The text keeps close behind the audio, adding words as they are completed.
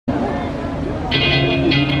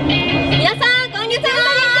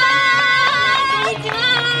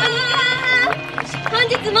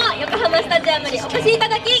タジアムにお越しいた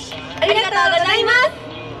だきありがとうございます。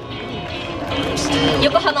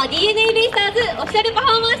横浜DeNAベイスターズオフィシャルパフ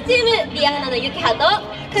ォーマンスチームディアーナのYukihaと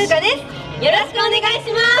風花です。よろしくお願いし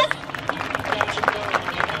ます。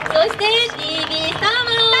そして TV スターマ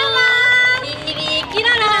ン TV キラ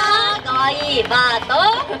ラかわいいバーと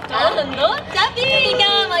チャピー、今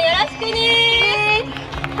日もよろしくね。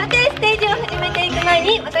さてステージを始めていく前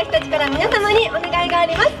に私たちから皆様にお願いがあ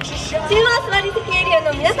ります。中央座り席エリア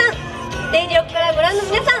の皆さん、ステージ奥からご覧の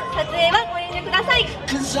皆さん、撮影はご遠慮ください。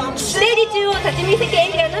ステージ中央立ち見席エ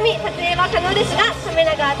リアのみ撮影は可能ですが、カメ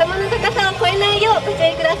ラが頭の高さを超えないようご注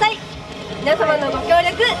意ください。皆様のご協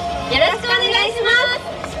力よろしくお願いしま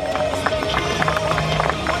す。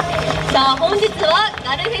さあ本日は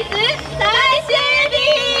ガルフェス最終日、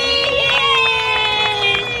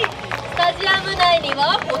スタジアム内に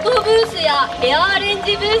はフォトブースやヘアアレン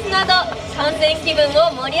ジブースなど観戦気分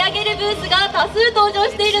を盛り上げるブースが多数登場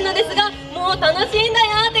しているのですが、もう楽しいんだ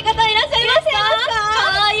よって方いらっしゃいますか？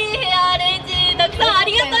かわいいヘアアレンジたくさんあ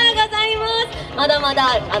りがとうございます。まだま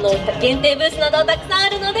だ限定ブースなどたくさんあ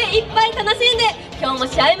るのでいっぱい楽しんで、今日も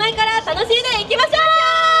試合前から楽しんでいきましょう。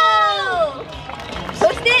そ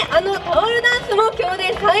してタオルダンスも今日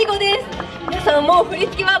で最後です。皆さんもう振り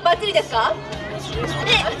付けはバッチリですか？ちょ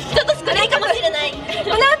っと少ないかもしれない。こ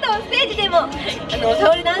の後ステージでも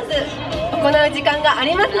タオルダンス行う時間があ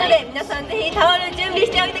りますので、皆さんぜひタオル準備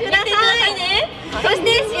しておいてくださいね。そし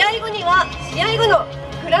て試合後には試合後の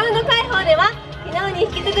クラウド開放では昨日に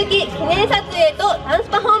引き続き記念撮影とダンス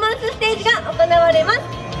パフォーマンスステージが行われます。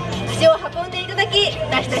足を運んでいただき、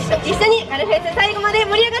私たちと一緒にガルフェス最後まで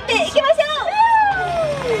盛り上がっていきましょう。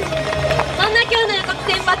そんな今日の予告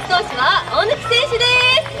先発投手は大貫選手で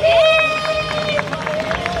す。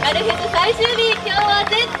ガルフェス最終日、今日は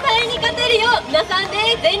絶対に勝てるよう皆さんで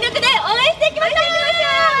全力で応援していきましょ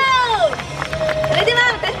う。それで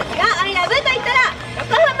は私たちが「I love」と言ったら「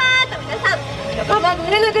横浜」と皆さん横浜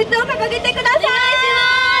DeNAのグッズを掲げてくださ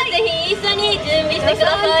い。ぜひ一緒に準備してく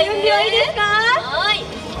ださい。準備はいいですか？はい。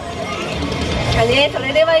そ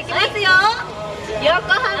れではいきますよ。横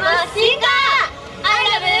浜シンガー I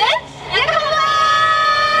love 横浜。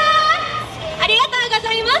ありがとうご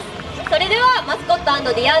ざいます。それではマスコット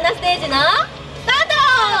&ディアーナステージのスタート。さ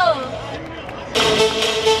あ、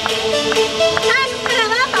ここから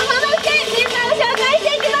はパフォーマンスでメンバーを紹介し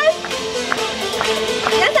ていきます。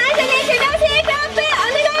皆さん一緒に手拍子キャンプ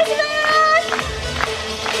お願いします。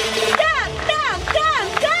ジャンプジャンプジャ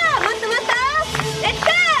ンプジャンプ、もっともっとレッツ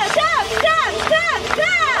ゴー。ジャンプジャンプジャンプジャンプ。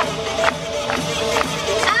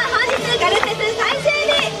さあ本日ガルフェス最終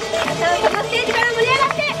日、皆さんこのステージから盛り上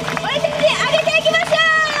がってお手つき上げていきましょ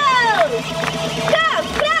う。ジャン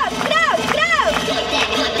プジャンプジャンプジャ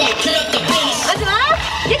ンプ。まずは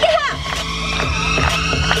Yukiha。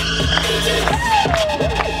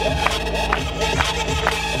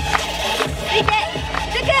続いて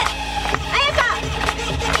福彩香。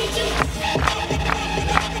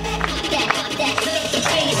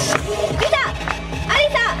リサ、アリ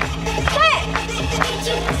サ、声。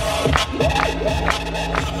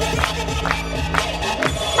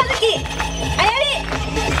葉月、あやり。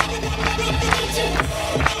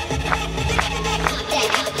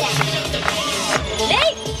レ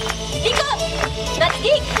イ、リコ、ナツキ、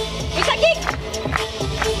ミサキ、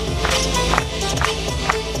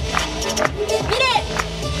ミレ、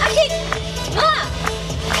アキ、ノア。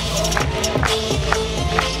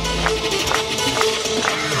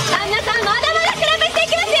さあ皆さん、まだまだクラブしてい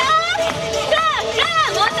きますよ。クラ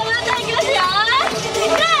もっともっといきますよ。ク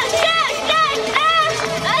ラ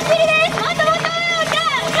バッチリです。もっともっと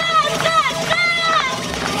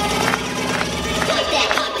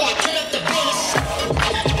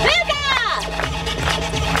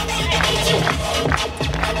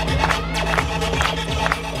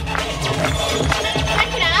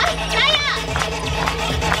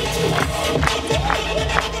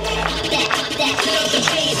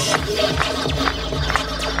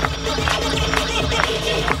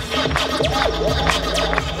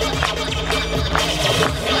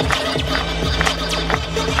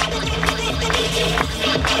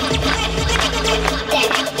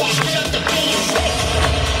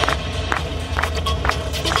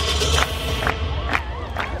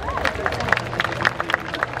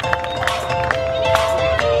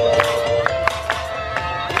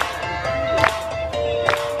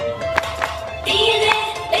DeNA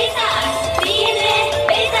ベイスターズ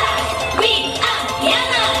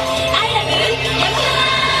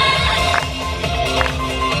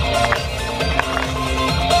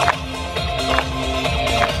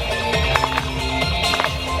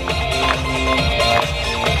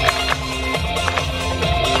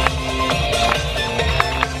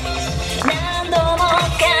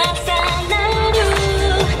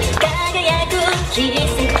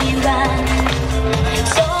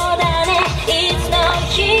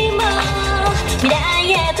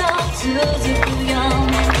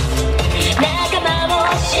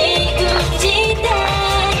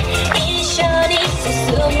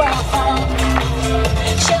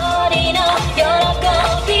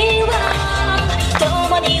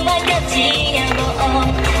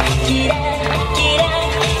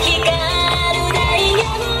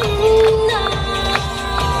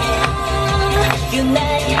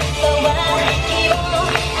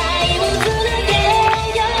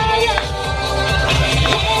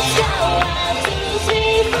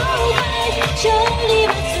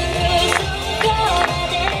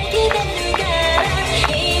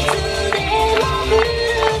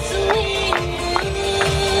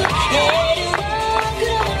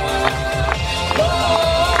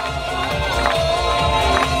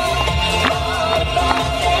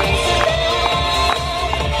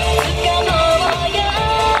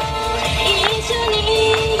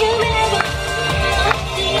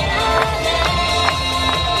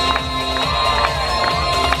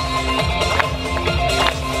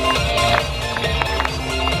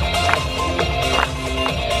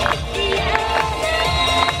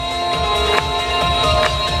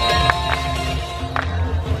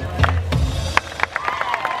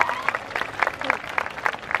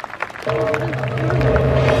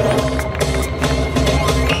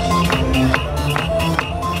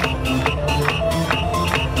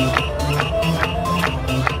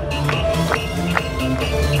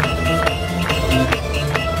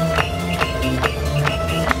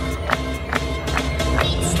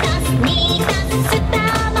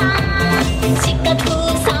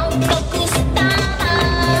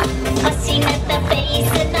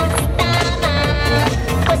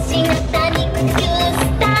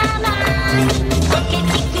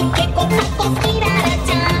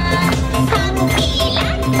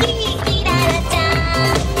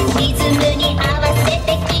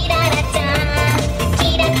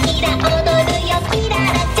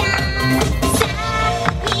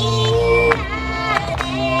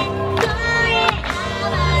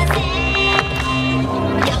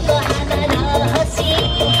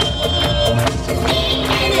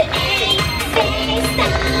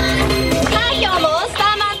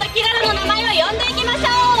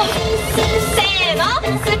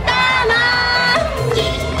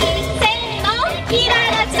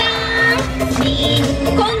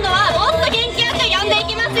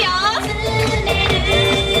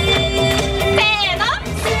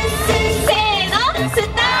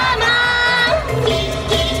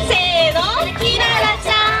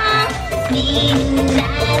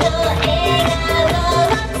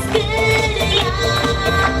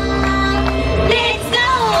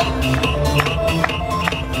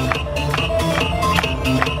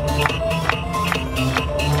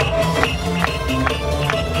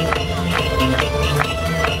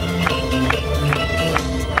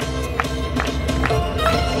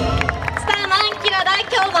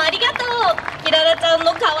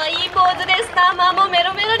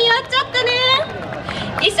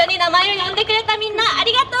一緒に名前を呼んでくれたみんなあ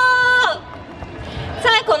りがとう。さ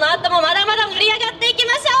あこの後もまだまだ盛り上がっていき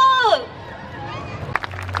ましょう。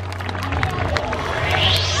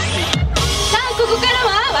さあここから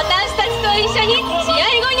は私たちと一緒に試合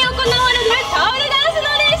後に行われるタオルダンスの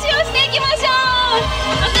練習をしていきましょう。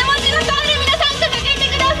お手持ちのタオル皆さん掲げて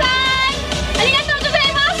ください。ありがとうござ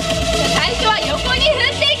います。最初は横に振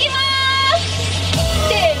っていきます。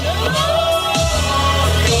せーの。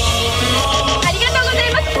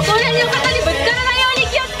お隣の方にぶつからないように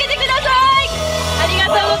気をつけてください。ありが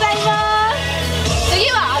とうございます。次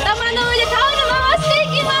は頭の上でタオル回してい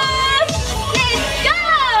きます。レッツゴ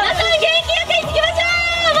ー。皆さん元気よくいってきましょ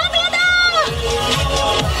う。もっともっと。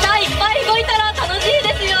さあいっぱい動いたら楽しいで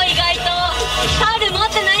すよ。意外とタオル持っ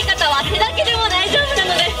てない方は手だけでも大丈夫な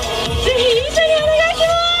のでぜひ一緒にお願いし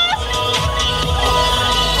ます。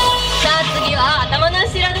さあ次は頭の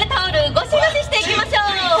後ろでタオルゴシゴシしていきましょ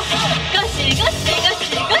う。ゴシゴシゴ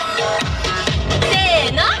シゴシ。せ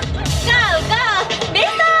ーの。ゴーゴーベイス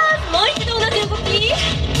ターズ。もう一度同じ動き。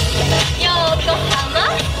横浜。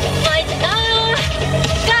もう一度。ゴー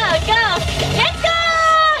ゴーレッツゴー。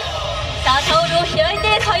さあタオルを開いて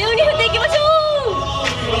左右に振っていきましょう。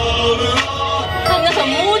さあ皆さん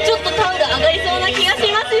もうちょっとタオル上がりそうな気がし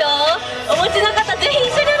ますよ。お持ちの方ぜひ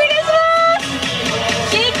一緒にお願いします。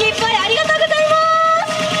元気いっぱいありがとうございま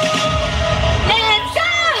す。レッツゴ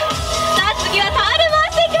ー。さあ次はタオル回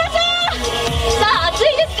していきましょう。さあ暑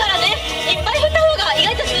いですからね、いっぱい振った方が意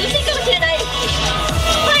外と涼しいかもしれない。は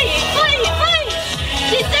いはいはい。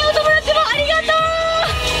ちっちゃいお友達もありがとう。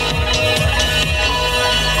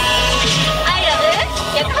I love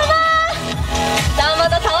横浜。さあま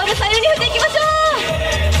たタオル左右に振っていきましょう。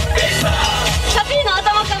サピーの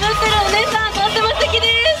頭かぶってるお姉さんとっても素敵で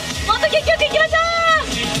す。もっと元気よくいきましょ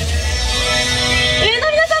う。上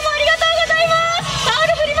の皆さんもありがとうございます。タオ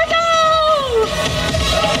ル振りましょ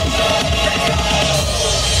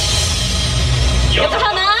う。横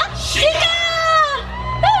浜進化。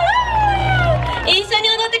一緒に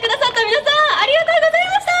踊ってくださった皆さんありがとうござい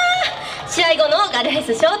ました。試合後のガルフェ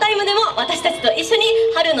スショータイムでも私たちと一緒に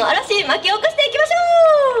春の嵐巻き起こしていきましょ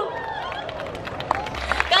う。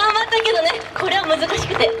頑張ったけどね、これは難し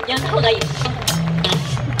くてやった方がいい。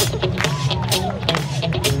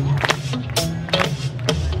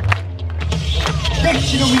歴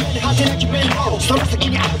史の上で果てなき弁護、その先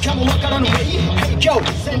にあるかもわからぬ名誉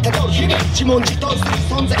選択の日々、自問自答する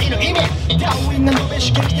存在の意味、ダーウィンの述べ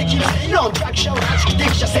刺激的な理論、弱者を断ち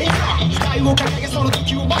的者正義、期待を掲げその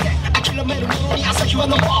時を待て、諦める者に朝日は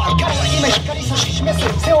昇る。彼は今光指し示す、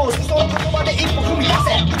背を押すその言葉で一歩踏み出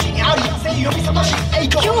せ、うちにある野生呼び覚まし栄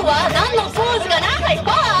光。今日は何のポーズかな。はい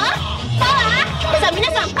パワーパワー。さあ皆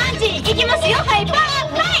さんパンチいきますよ。はいパワ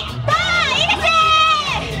ーはいパワー。いいですね。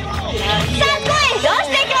さあ声どう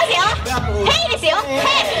していきますよ。ヘイですよ。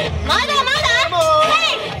ヘイまだまだ。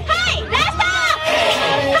ヘイはいラスト。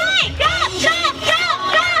はいガーガーガ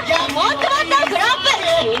ーガー。もっともっとクラッ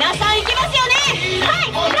プ。皆さんいきますよね。は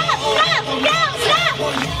いガーガーガーガー。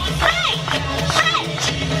はいはいはい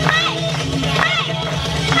はいは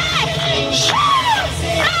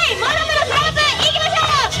いまだまだクラップいきましょ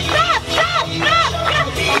う。ガーガーガーガ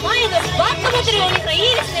ー。前のバット持ってるお兄さんい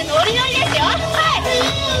いですね。ノリノリですよ。はい。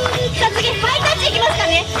さあ次ハイタッチいきますか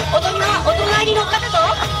ね。お隣の方とせ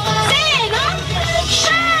ーのは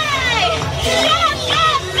いガーガ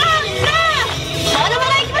ーガーガー。まだま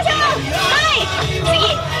だいきましょう。はい次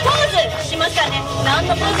ポーズしますからね。何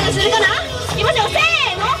のポーズするかな。いきましょう。せー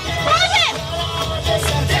のポーズ。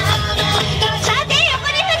さて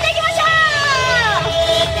横に振っていきましょう。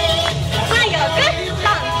はいよく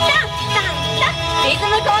タンタンタンタン。リズ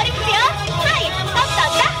ム変わりますよ。はいタッタ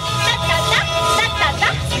ッタタッタッタタッタッ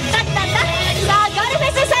タタッタッタ。さあガルフェ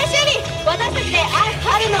ス最終日、私たちで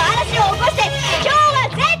春の嵐を起こして今日は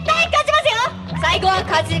絶対勝ちますよ。最後は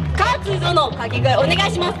勝つぞの掛け声お願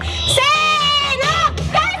いします。せーの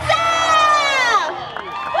勝つぞ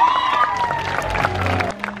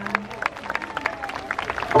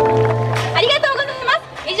ー。ありがとうございます。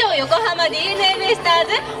以上横浜DeNAベイスター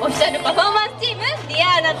ズオフィシャルパフォーマンスチームディア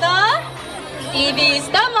ーナと TV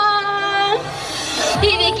スターモン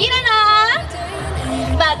TV キラナ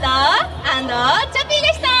バト&チャピーで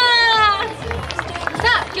した。さ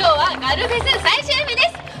あ今日はガ春フェス最終日で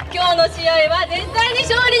す。今日の試合は絶対に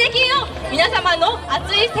勝利できるよう皆様の熱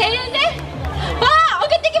い声援でパワー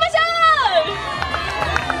を送っていきましょ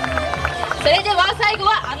う。それでは最後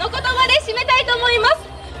はあの言葉で締めたいと思います。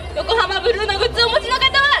横浜ブルーのグッズをお持ちの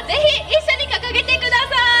方はぜひ一緒に掲げてくだ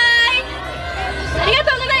さい。ありが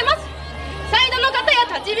とうございます。サイドの方や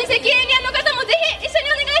立ち見席エリアの方もぜひ一緒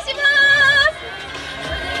にお願いしま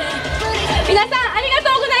す。皆さんありが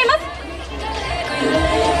とうございます。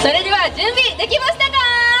それでは準備できましたか？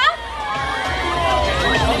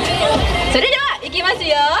それでは行きます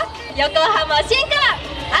よ。横浜新川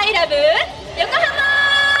アイラブ横浜。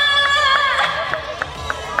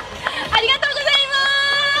ありがとうございま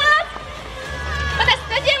す。またス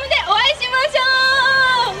タジアムでお会いしましょ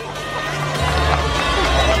う。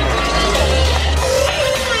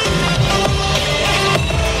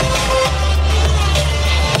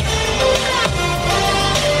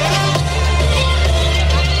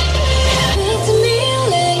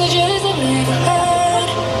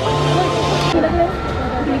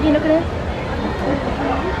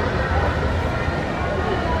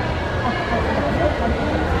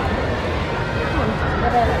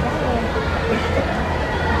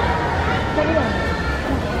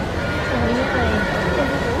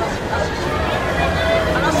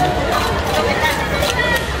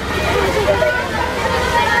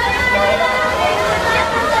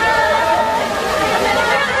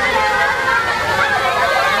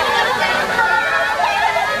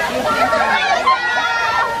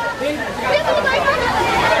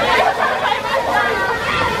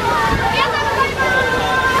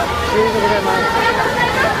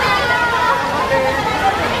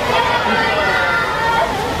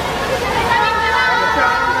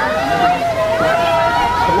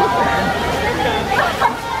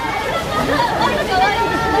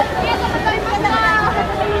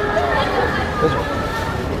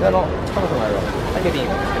カメラのあれは、あげていい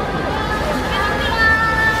の？